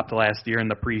 he popped last year in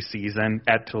the preseason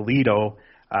at Toledo.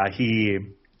 He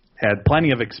had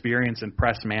plenty of experience in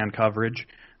press man coverage,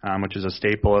 which is a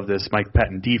staple of this Mike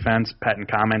Pettin defense. Pettin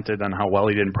commented on how well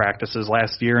he did in practices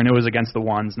last year, and it was against the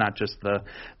ones, not just the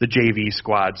JV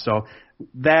squad. So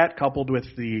that coupled with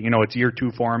it's year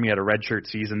 2 for him, he had a redshirt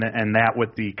season, and that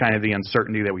with the kind of the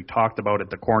uncertainty that we talked about at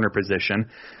the corner position.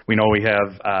 We know we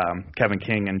have Kevin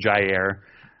King and Jair.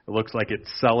 It looks like it's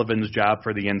Sullivan's job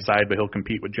for the inside, but he'll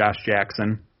compete with Josh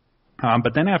Jackson.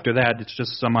 But then after that, it's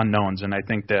just some unknowns, and I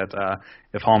think that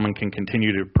if Hollman can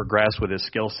continue to progress with his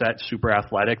skill set, super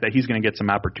athletic, that he's going to get some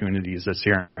opportunities this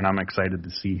year, and I'm excited to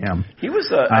see him. He was,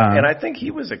 and I think he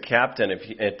was a captain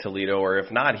at Toledo, or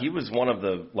if not, he was one of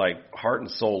the heart and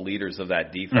soul leaders of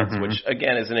that defense, which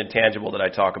again is an intangible that I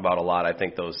talk about a lot. I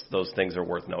think those things are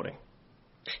worth noting.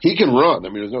 He can run. I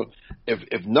mean,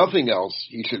 if nothing else,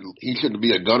 he should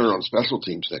be a gunner on special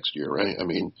teams next year, right? I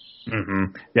mean,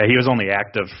 yeah, he was only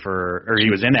he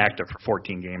was inactive for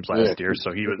 14 games last year,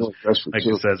 so he was, like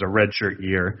it says, a redshirt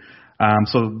year.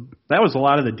 So that was a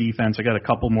lot of the defense. I got a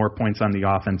couple more points on the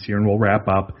offense here, and we'll wrap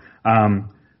up.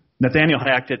 Nathaniel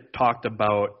Hackett talked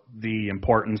about the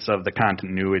importance of the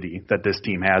continuity that this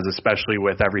team has, especially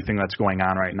with everything that's going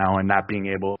on right now and not being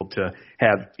able to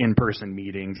have in-person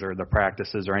meetings or the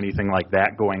practices or anything like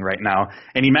that going right now.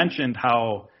 And he mentioned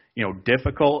how,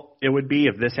 difficult it would be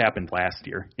if this happened last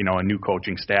year, a new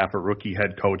coaching staff, a rookie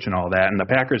head coach and all that. And the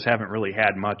Packers haven't really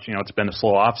had much, it's been a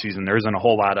slow offseason. There isn't a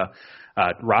whole lot of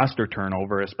roster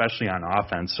turnover, especially on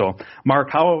offense. So, Mark,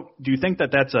 how do you think that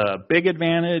that's a big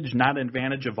advantage, not an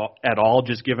advantage at all,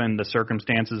 just given the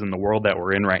circumstances in the world that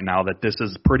we're in right now, that this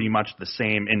is pretty much the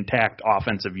same intact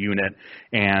offensive unit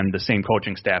and the same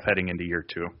coaching staff heading into year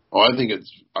 2? Oh, I think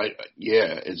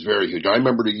it's very huge. I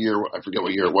remember the year, I forget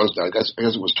what year it was now. I guess it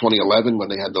was 2011 when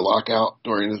they had the lockout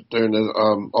during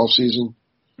the off season.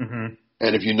 Mm-hmm.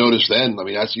 And if you notice then, I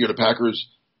mean, that's the year the Packers,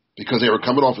 because they were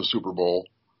coming off a Super Bowl,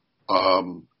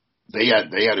 they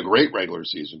had a great regular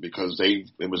season because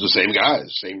it was the same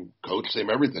guys, same coach, same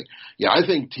everything. Yeah, I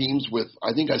think teams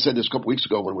I think I said this a couple weeks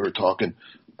ago when we were talking,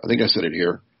 I think I said it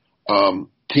here,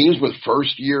 teams with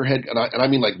first year and I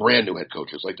mean like brand new head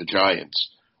coaches, like the Giants,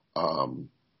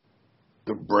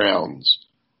 the Browns,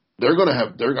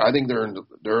 I think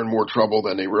they're in more trouble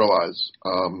than they realize,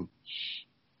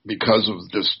 because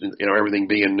of just, everything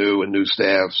being new and new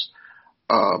staffs.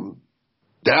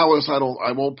 Dallas,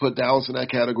 I won't put Dallas in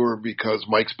that category because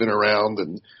Mike's been around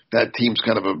and that team's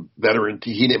kind of a veteran.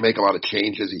 He didn't make a lot of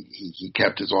changes. He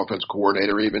kept his offense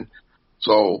coordinator even.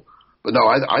 So, but no,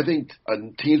 I think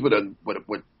teams with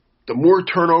the more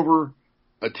turnover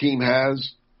a team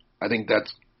has, I think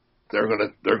they're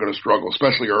gonna struggle,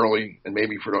 especially early and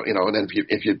maybe and then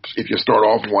if you start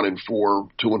off 1-4,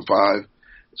 2-5,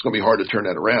 it's gonna be hard to turn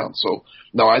that around. So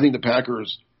no, I think the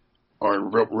Packers are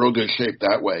in real good shape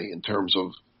that way in terms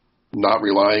of not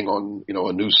relying on,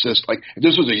 a new system. Like if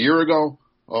this was a year ago,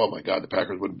 oh my God, the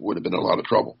Packers would have been in a lot of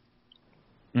trouble.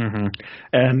 Mm-hmm.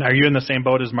 And are you in the same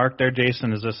boat as Mark there,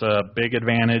 Jason? Is this a big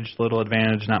advantage, little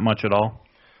advantage, not much at all?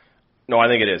 No, I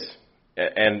think it is.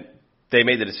 And they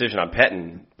made the decision on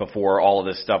Pettin before all of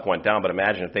this stuff went down, but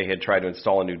imagine if they had tried to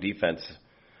install a new defense.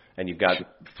 And you've got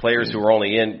players who are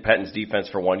only in Pettin's defense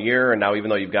for 1 year, and now even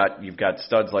though you've got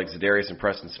studs like Za'Darius and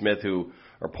Preston Smith who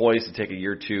are poised to take a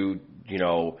year 2,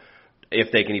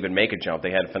 if they can even make a jump.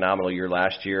 They had a phenomenal year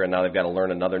last year, and now they've got to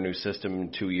learn another new system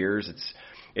in 2 years.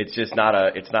 It's just not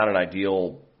an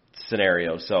ideal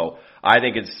scenario. So I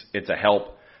think it's a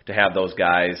help to have those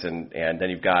guys, and then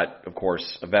you've got, of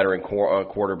course, a veteran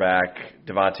quarterback,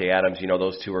 Devontae Adams. You know,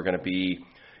 those two are going to be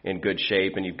in good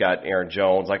shape, and you've got Aaron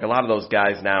Jones. Like, a lot of those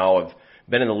guys now have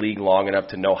been in the league long enough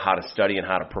to know how to study and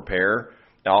how to prepare.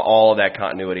 Now, all of that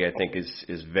continuity, I think,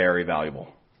 is very valuable.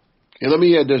 And let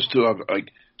me add this too.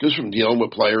 Like, just from dealing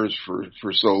with players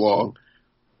for so long,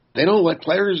 they don't let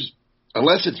players,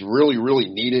 unless it's really, really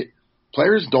needed.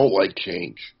 Players don't like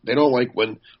change. They don't like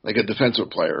when, like a defensive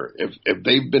player, if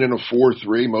they've been in a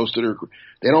 4-3 most of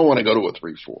they don't want to go to a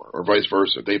 3-4, or vice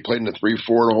versa. If they played in a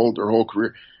 3-4 their whole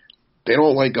career, they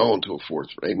don't like going to a 4-3.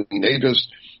 I mean,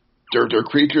 they're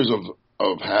creatures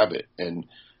of habit, and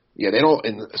yeah, they don't.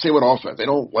 And same with offense, they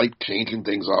don't like changing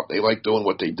things up. They like doing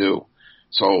what they do.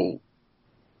 So,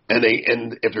 and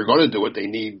if they're going to do it, they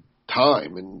need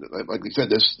time. And like we said,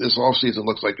 this off season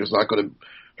looks like there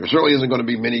certainly isn't going to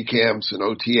be mini camps and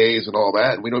OTAs and all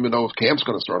that, and we don't even know if camp's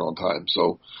going to start on time.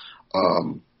 So,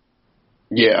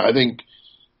 I think,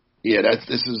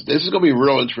 this is going to be a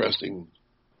real interesting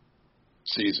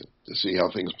season to see how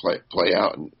things play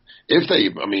out, and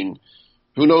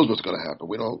who knows what's going to happen?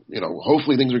 We don't,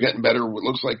 hopefully things are getting better. It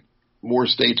looks like more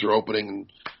states are opening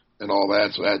and all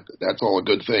that, so that's all a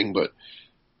good thing. But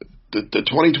the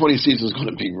 2020 season is going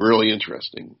to be really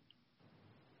interesting.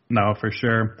 No, for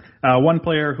sure. One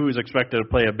player who is expected to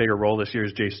play a bigger role this year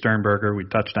is Jay Sternberger. We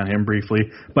touched on him briefly.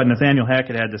 But Nathaniel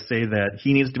Hackett had to say that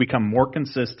he needs to become more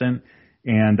consistent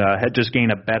and had just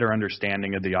gained a better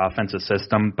understanding of the offensive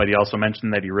system. But he also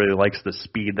mentioned that he really likes the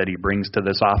speed that he brings to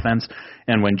this offense.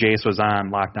 And when Jace was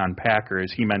on Locked On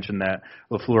Packers, he mentioned that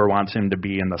LaFleur wants him to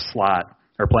be in the slot,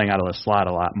 or playing out of the slot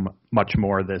a lot, much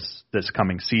more this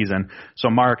coming season. So,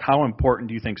 Mark, how important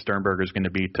do you think Sternberger is going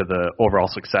to be to the overall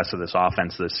success of this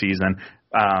offense this season?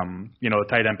 The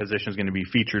tight end position is going to be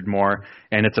featured more,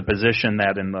 and it's a position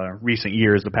that in the recent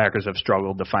years the Packers have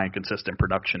struggled to find consistent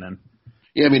production in.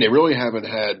 Yeah, they really haven't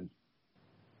had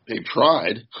 – they've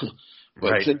tried,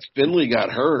 but right. Since Finley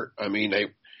got hurt,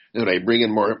 they bring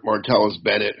in Martellus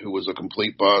Bennett, who was a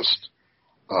complete bust.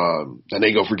 Then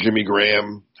they go for Jimmy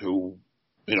Graham, who –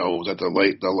 was at the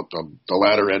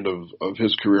latter end of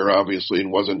his career, obviously,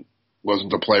 and wasn't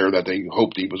the player that they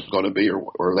hoped he was going to be,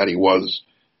 or that he was,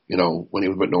 when he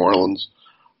was with New Orleans.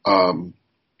 Like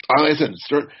I said,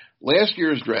 last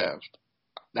year's draft,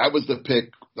 that was the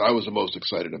pick that I was the most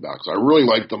excited about, because I really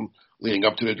liked him leading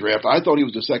up to the draft. I thought he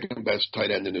was the second best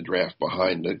tight end in the draft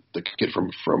behind the kid from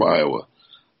Iowa,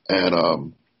 and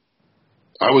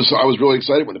I was really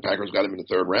excited when the Packers got him in the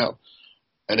third round.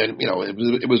 And then,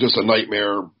 it was just a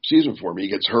nightmare season for him. He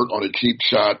gets hurt on a cheap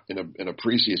shot in a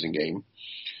preseason game.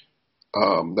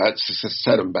 That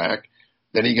set him back.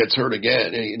 Then he gets hurt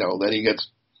again. And, then he gets.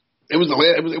 It was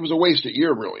a wasted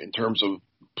year, really, in terms of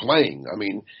playing.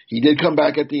 He did come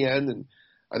back at the end, and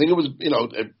I think it was,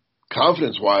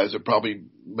 confidence-wise, it probably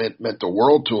meant the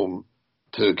world to him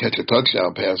to catch a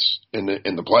touchdown pass in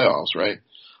the playoffs, right?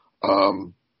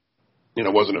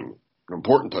 It wasn't an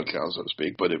important touchdown, so to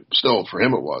speak, but still, for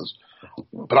him, it was.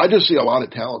 But I just see a lot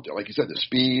of talent there. Like you said, the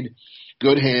speed,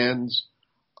 good hands.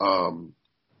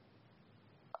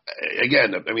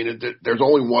 Again, there's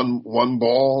only one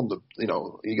ball.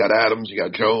 You got Adams, you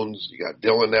got Jones, you got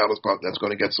Dillon now. That's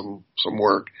going to get some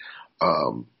work.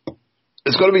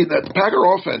 It's going to be that the Packer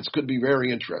offense could be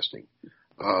very interesting.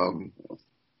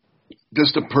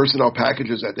 Just the personnel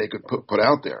packages that they could put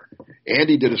out there.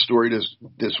 Andy did a story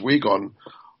this week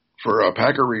for a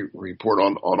Packer report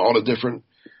on all the different.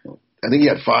 I think he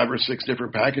had 5 or 6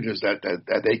 different packages that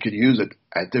they could use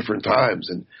at different times,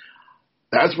 and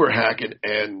that's where Hackett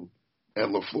and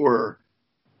LaFleur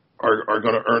are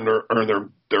going to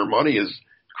earn their money, is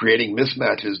creating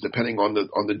mismatches depending on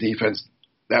the defense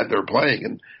that they're playing.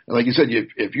 And like you said,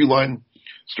 if you line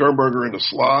Sternberger in the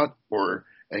slot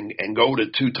and go to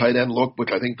 2 tight end look, which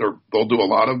I think they'll do a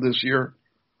lot of this year,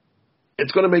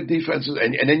 it's going to make defenses,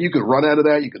 and then you can run out of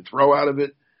that, you can throw out of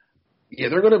it. Yeah,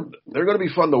 they're going to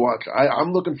be fun to watch.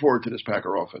 I'm looking forward to this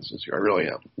Packer offense this year. I really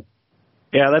am.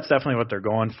 Yeah, that's definitely what they're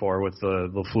going for with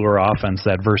the LaFleur offense,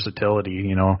 that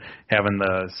versatility, having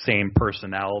the same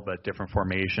personnel but different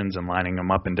formations and lining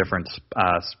them up in different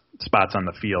spots on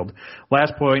the field.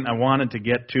 Last point I wanted to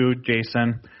get to,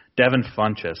 Jason, Devin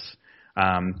Funchess.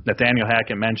 Nathaniel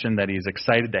Hackett mentioned that he's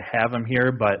excited to have him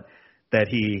here, but that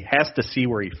he has to see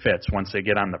where he fits once they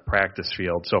get on the practice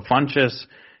field. So Funchess,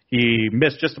 he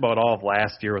missed just about all of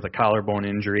last year with a collarbone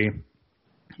injury.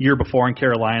 Year before in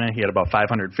Carolina, he had about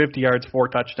 550 yards, 4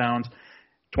 touchdowns.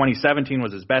 2017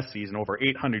 was his best season, over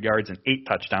 800 yards and 8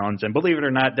 touchdowns. And believe it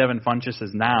or not, Devin Funchess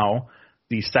is now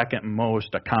the second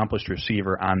most accomplished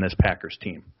receiver on this Packers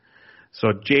team.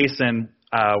 So, Jason,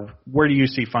 where do you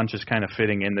see Funchess kind of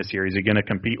fitting in this year? Is he going to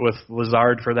compete with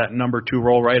Lazard for that number 2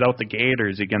 role right out the gate, or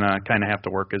is he going to kind of have to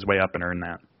work his way up and earn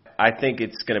that? I think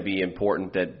it's going to be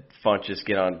important that Funchess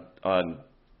get on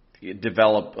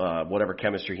develop whatever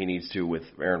chemistry he needs to with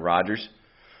Aaron Rodgers.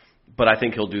 But I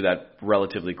think he'll do that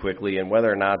relatively quickly. And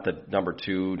whether or not the number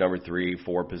 2, number 3,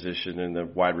 4 position in the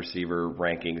wide receiver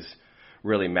rankings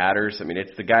really matters. I mean,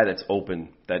 it's the guy that's open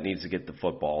that needs to get the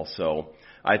football. So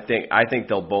I think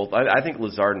they'll both. I think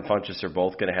Lazard and Funchess are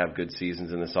both going to have good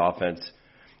seasons in this offense.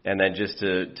 And then just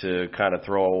to kind of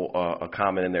throw a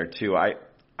comment in there too,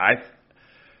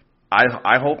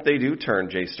 I hope they do turn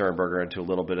Jay Sternberger into a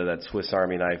little bit of that Swiss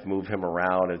Army knife, move him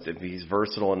around. If he's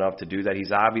versatile enough to do that,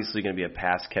 he's obviously going to be a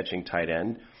pass-catching tight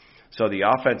end. So the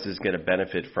offense is going to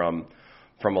benefit from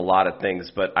a lot of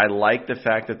things. But I like the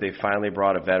fact that they finally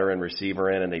brought a veteran receiver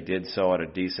in, and they did so at a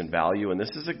decent value. And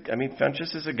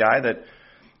Funchess is a guy that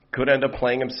could end up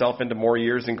playing himself into more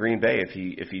years in Green Bay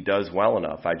if he does well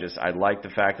enough. I like the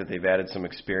fact that they've added some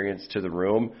experience to the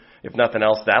room. If nothing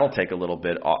else, that'll take a little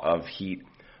bit of heat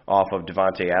off of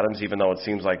Devontae Adams, even though it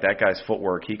seems like that guy's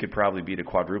footwork, he could probably beat a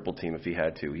quadruple team if he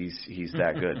had to. He's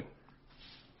that good.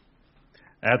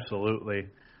 Absolutely.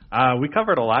 We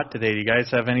covered a lot today. Do you guys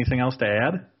have anything else to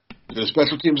add? Did the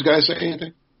special teams guys say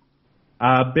anything?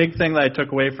 Big thing that I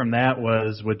took away from that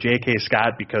was with J.K.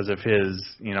 Scott, because of his,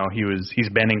 he's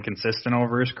been inconsistent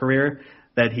over his career,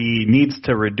 that he needs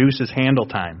to reduce his handle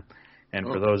time. And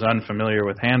for those unfamiliar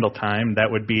with handle time, that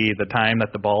would be the time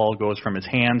that the ball goes from his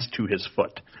hands to his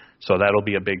foot. So that'll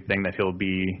be a big thing that he'll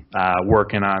be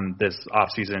working on this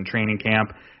offseason training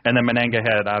camp. And then Menenga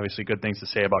had obviously good things to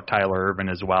say about Tyler Ervin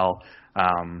as well.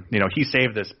 He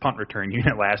saved this punt return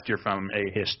unit last year from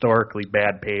a historically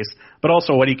bad pace, but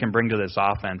also what he can bring to this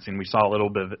offense. And we saw a little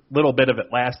bit of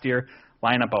it last year.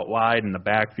 Line up out wide in the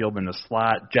backfield, in the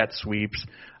slot, jet sweeps.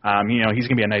 He's going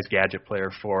to be a nice gadget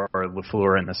player for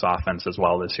LaFleur in this offense as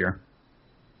well this year.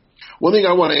 One thing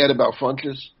I want to add about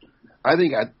Funchess, I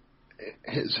think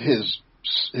his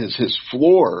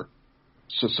floor,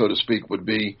 so to speak, would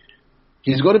be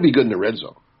he's going to be good in the red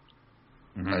zone.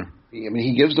 Mm-hmm.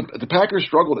 He gives the Packers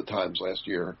struggled at times last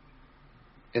year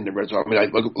in the red zone.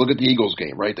 Look at the Eagles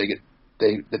game, right? They get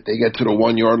to the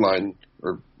 1 yard line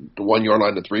or the 1 yard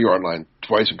line, the 3 yard line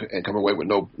twice and come away with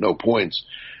no points.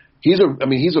 He's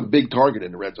a big target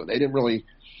in the red zone. They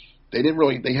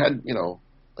had,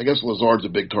 I guess Lazard's a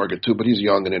big target too, but he's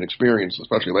young and inexperienced,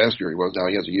 especially last year he was. Now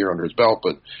he has a year under his belt,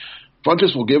 but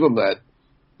Funchess will give him that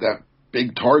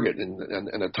big target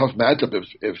and a tough matchup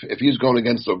if he's going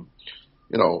against a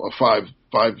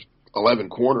 5'11"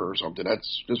 corner or something.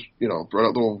 That's just, throw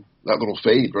that little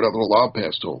fade, throw that little lob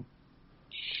pass to him.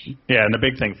 Yeah, and the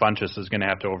big thing Funchess is going to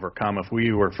have to overcome, if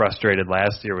we were frustrated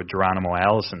last year with Geronimo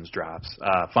Allison's drops,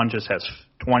 Funchess has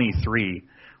 23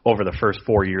 over the first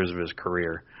 4 years of his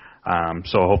career.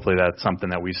 So hopefully that's something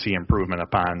that we see improvement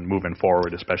upon moving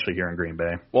forward, especially here in Green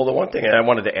Bay. Well, the one thing I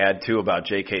wanted to add, too, about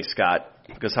J.K. Scott,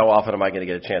 because how often am I going to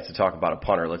get a chance to talk about a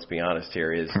punter, let's be honest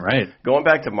here, is right. Going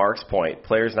back to Mark's point,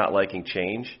 players not liking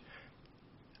change,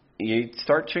 you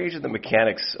start changing the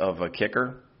mechanics of a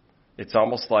kicker. It's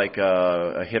almost like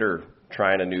a hitter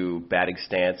trying a new batting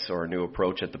stance or a new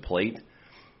approach at the plate.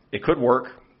 It could work,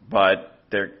 but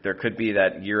there could be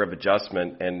that year of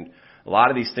adjustment, and a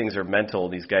lot of these things are mental.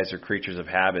 These guys are creatures of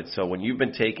habit. So when you've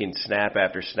been taking snap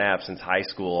after snap since high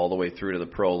school all the way through to the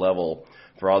pro level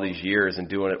for all these years and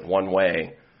doing it one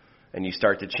way, and you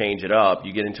start to change it up,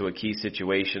 you get into a key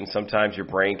situation. Sometimes your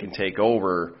brain can take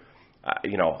over.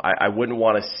 I wouldn't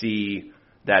want to see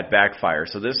that backfire.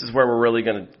 So this is where we're really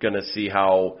going to see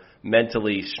how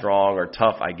mentally strong or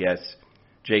tough, I guess,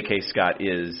 J.K. Scott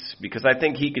is, because I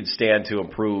think he could stand to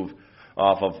improve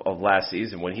off of last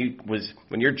season. When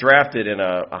you're drafted in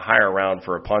a higher round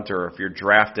for a punter, or if you're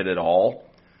drafted at all,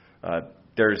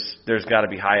 there's got to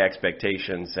be high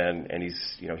expectations, and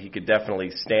he could definitely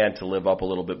stand to live up a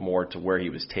little bit more to where he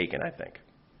was taken, I think.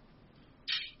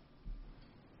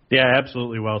 Yeah,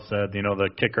 absolutely well said. The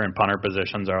kicker and punter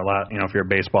positions are a lot, if you're a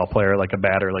baseball player, like a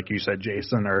batter, like you said,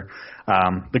 Jason, or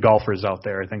the golfers out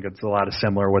there, I think it's a lot of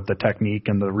similar with the technique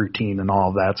and the routine and all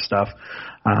of that stuff.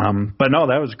 But no,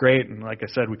 that was great. And like I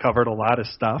said, we covered a lot of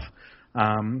stuff.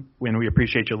 When we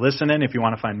appreciate you listening. If you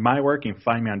want to find my work, you can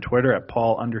find me on Twitter at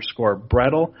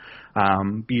Paul_Brettel.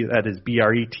 That is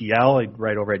BRETL,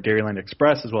 right over at Dairyland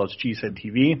Express, as well as Cheesehead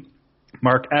TV.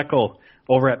 Mark Eckel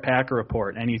over at Packer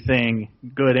Report. Anything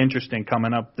good, interesting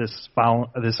coming up this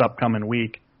upcoming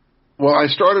week? Well, I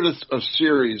started a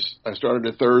series. I started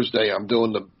it Thursday. I'm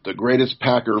doing the greatest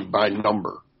Packer by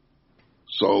number.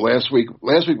 So last week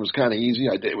was kind of easy.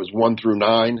 It was 1 through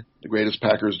 9, the greatest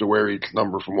Packers to wear each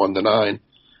number from 1 to 9.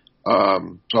 So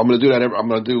I'm going to do that. I'm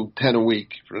going to do 10 a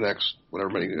week for the next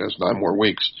whatever many. That's 9 more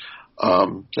weeks.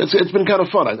 It's been kind of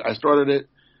fun. I started it,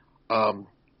 and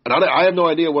I have no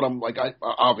idea what I'm like.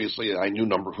 Obviously I knew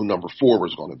who number 4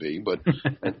 was going to be, but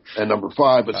and number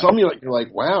 5. But some you're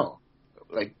like, wow,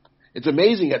 like it's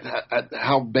amazing at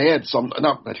how bad some.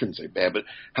 Not I shouldn't say bad, but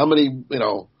how many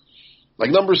like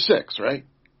number 6, right?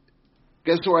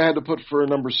 Guess who I had to put for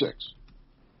number 6?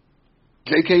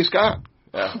 J.K. Scott.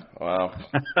 Yeah. Wow.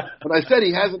 But I said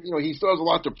he hasn't. He still has a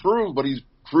lot to prove, but he's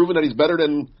proven that he's better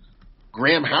than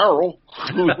Graham Harrell.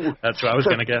 That's what I was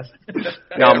going to guess.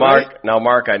 Now,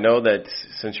 Mark, I know that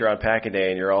since you're on Pack-A-Day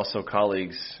and you're also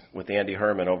colleagues with Andy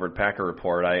Herman over at Packer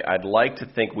Report, I'd like to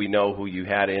think we know who you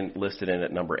had listed in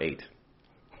at number 8.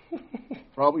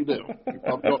 Probably do.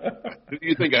 Who do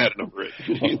you think I had at number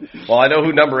 8? Well, I know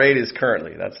who number 8 is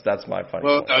currently. That's my funny.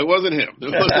 Well, point. it wasn't him.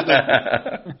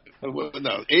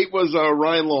 No, 8 was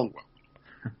Ryan Longwell.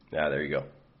 Yeah, there you go.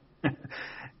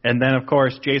 And then, of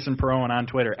course, Jason Perone on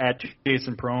Twitter, at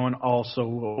Jason Perone, also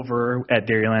over at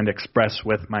Dairyland Express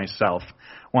with myself.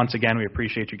 Once again, we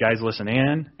appreciate you guys listening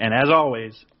in. And as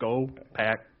always, go,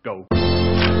 Pack, go.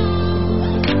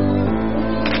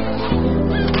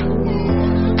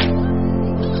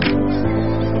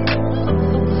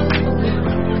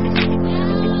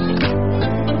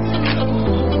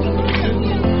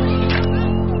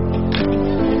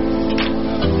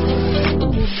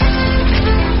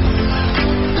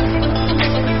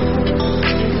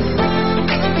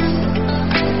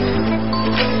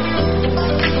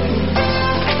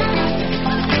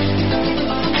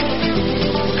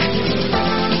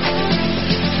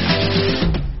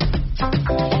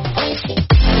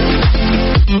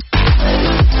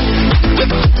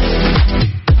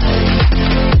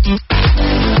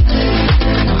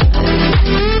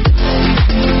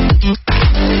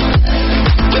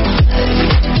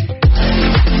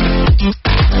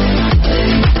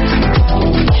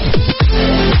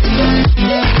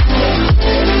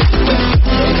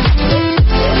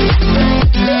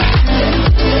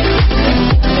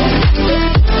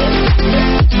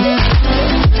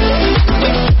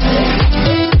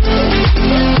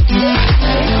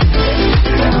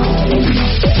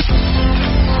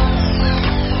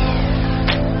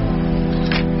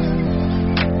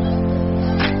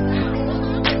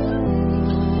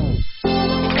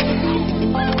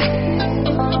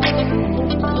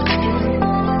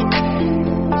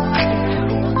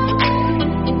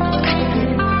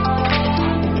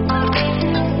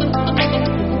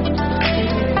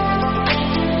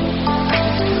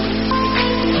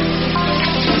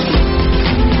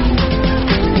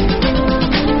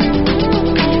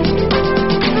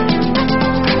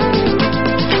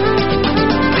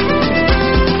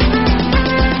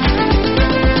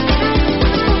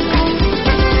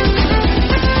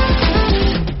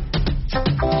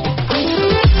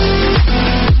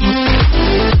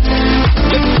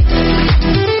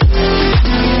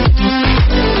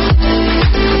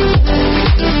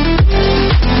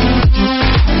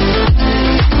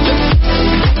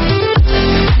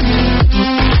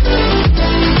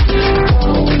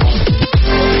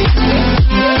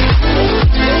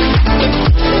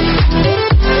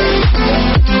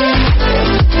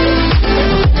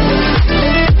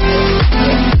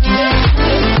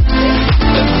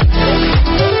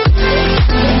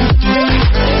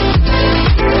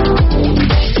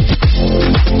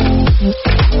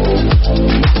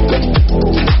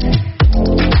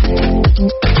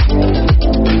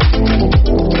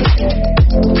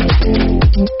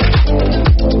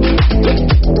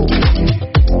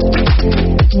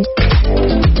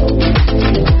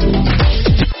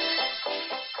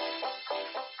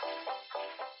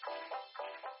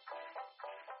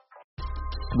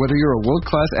 Whether you're a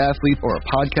world-class athlete or a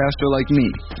podcaster like me,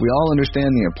 we all understand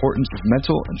the importance of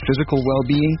mental and physical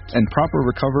well-being and proper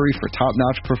recovery for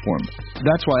top-notch performance.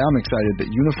 That's why I'm excited that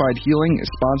Unified Healing is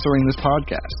sponsoring this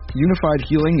podcast. Unified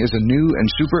Healing is a new and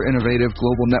super innovative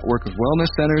global network of wellness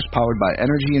centers powered by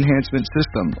Energy Enhancement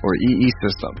System, or EE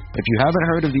System. If you haven't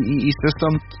heard of the EE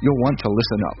System, you'll want to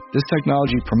listen up. This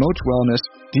technology promotes wellness,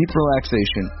 deep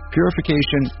relaxation,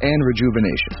 purification, and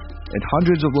rejuvenation. In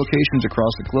hundreds of locations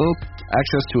across the globe,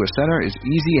 access to a center is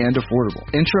easy and affordable.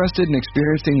 Interested in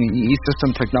experiencing the EE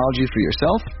System technology for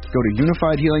yourself? Go to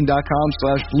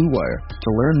unifiedhealing.com/bluewire to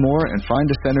learn more and find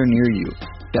a center near you.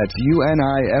 That's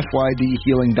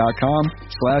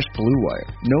unifydhealing.com/bluewire.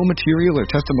 No material or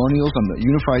testimonials on the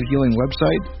Unified Healing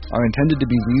website are intended to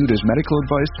be viewed as medical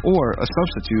advice or a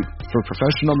substitute for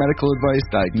professional medical advice,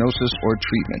 diagnosis, or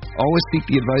treatment. Always seek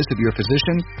the advice of your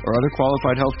physician or other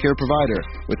qualified healthcare provider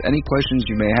with any questions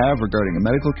you may have regarding a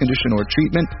medical condition or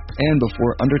treatment and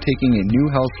before undertaking a new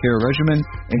healthcare regimen,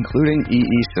 including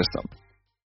EE system.